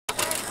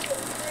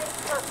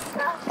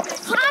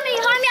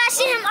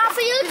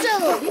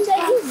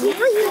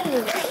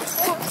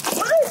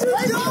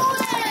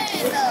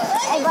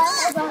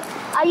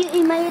Are you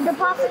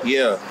EmanuelDaProphet?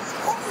 Yeah.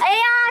 Hey,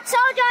 I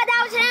told y'all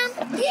that was him.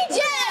 You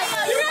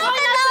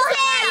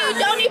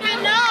don't even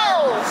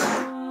know.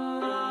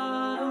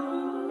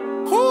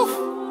 Whew.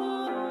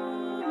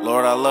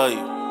 Lord, I love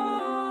you.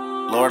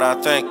 Lord, I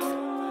thank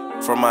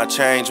you for my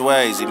changed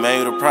ways.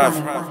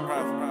 EmanuelDaProphet.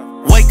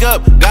 Wake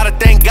up, gotta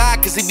thank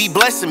God cause he be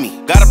blessing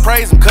me. Gotta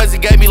praise him cause he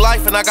gave me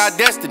life and I got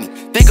destiny.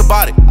 Think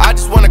about it, I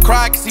just wanna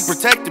cry cause he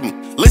protected me.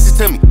 Listen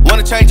to me,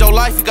 wanna change your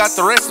life, he got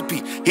the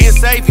recipe. He a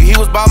savior, he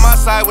was by my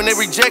side when they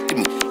rejected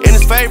me. In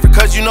his favor,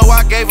 cause you know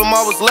I gave him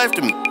all what's left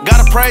of me.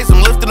 Gotta praise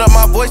him, lifting up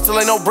my voice till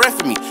ain't no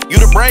breath in me. You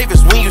the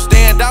bravest when you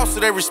stand out,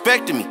 so they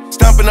respecting me.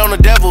 Stomping on the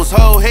devil's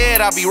whole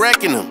head, I be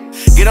wrecking him.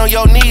 Get on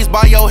your knees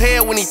by your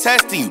head when he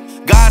testing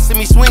you. God send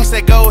me swing,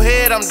 say go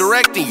ahead, I'm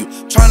directing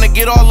you. Trying to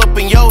get all up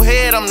in your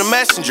head, I'm the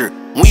messenger.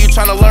 When you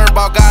trying to learn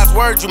about God's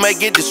words, you may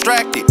get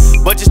distracted.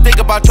 But just think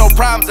about your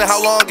problems and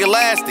how long it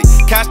lasted.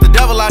 Cast the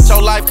devil out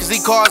your life cause he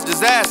caused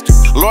disaster.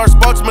 Lord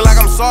spoke to me like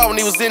I'm Saul when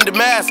he was in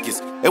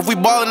Damascus. If we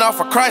ballin' out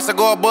for Christ, I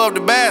go above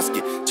the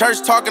basket.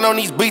 Church talking on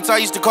these beats, I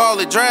used to call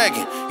it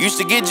dragging. Used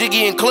to get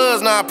jiggy in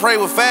clubs, now I pray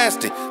with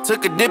fasting.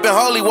 Took a dip in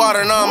holy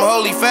water, now I'm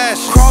holy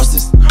fashion.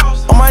 Crosses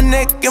on my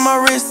neck and my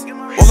wrist.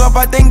 Woke up,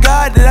 I thank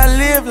God that I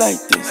live like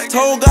this.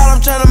 Told God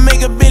I'm trying to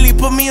make a Billy,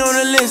 put me on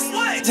the list.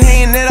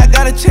 Saying that I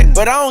got a check,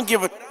 but I don't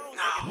give a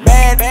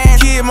bad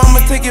kid, mama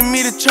taking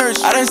me to church.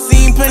 I done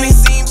seen plenty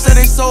said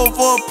they sold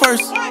for a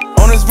purse.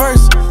 On this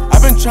verse,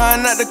 I've been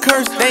trying not to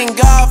curse. Thank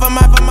God for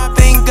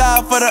thank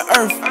God for the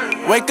earth.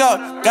 Wake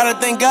up, gotta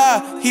thank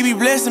God, he be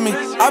blessing me.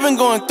 I've been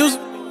going through,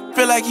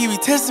 feel like he be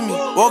testing me.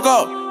 Woke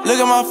up, look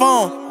at my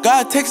phone,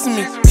 God texting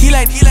me. He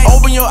like,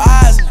 open your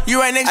eyes, you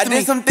right next to me. I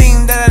did some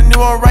things that I knew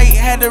were right,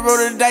 had to roll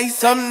the dice.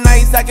 Some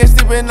nights I can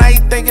sleep at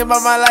night thinking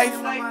about my life.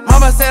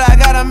 Mama said I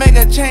gotta make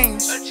a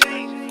change.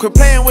 Quit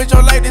playing with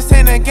your life, this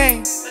ain't a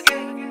game.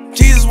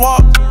 Jesus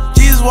walked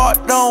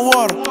on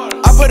water.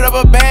 I put up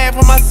a bag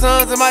for my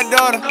sons and my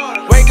daughter.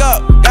 Wake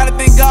up, gotta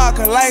thank God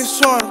cause life's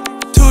shorter.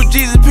 2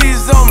 Jesus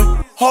pieces on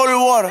me, holy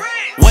water.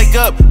 Wake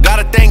up,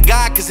 gotta thank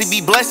God cause he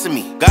be blessing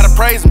me. Gotta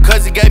praise him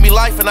cause he gave me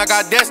life and I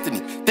got destiny.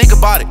 Think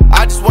about it,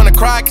 I just wanna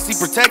cry cause he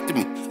protected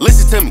me.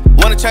 Listen to me,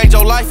 wanna change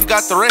your life, he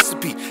got the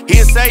recipe. He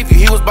a savior,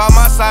 he was by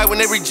my side when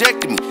they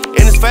rejected me.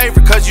 In his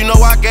favor, cause you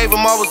know I gave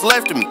him all what's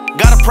left of me.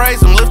 Gotta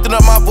praise him, lifting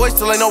up my voice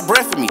till ain't no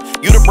breath in me.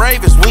 You the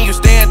bravest when you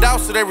stand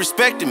out, so they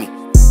respecting me.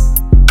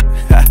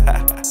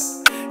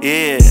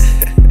 Yeah,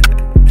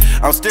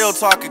 I'm still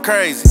talking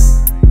crazy.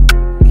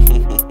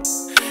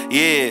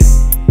 Yeah,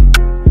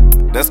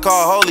 that's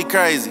called holy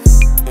crazy.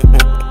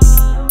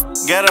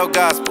 Ghetto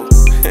gospel.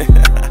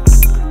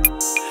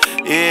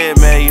 Yeah,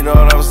 man, you know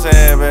what I'm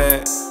saying,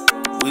 man.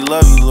 We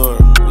love you, Lord.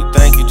 We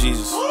thank you,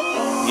 Jesus.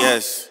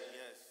 Yes.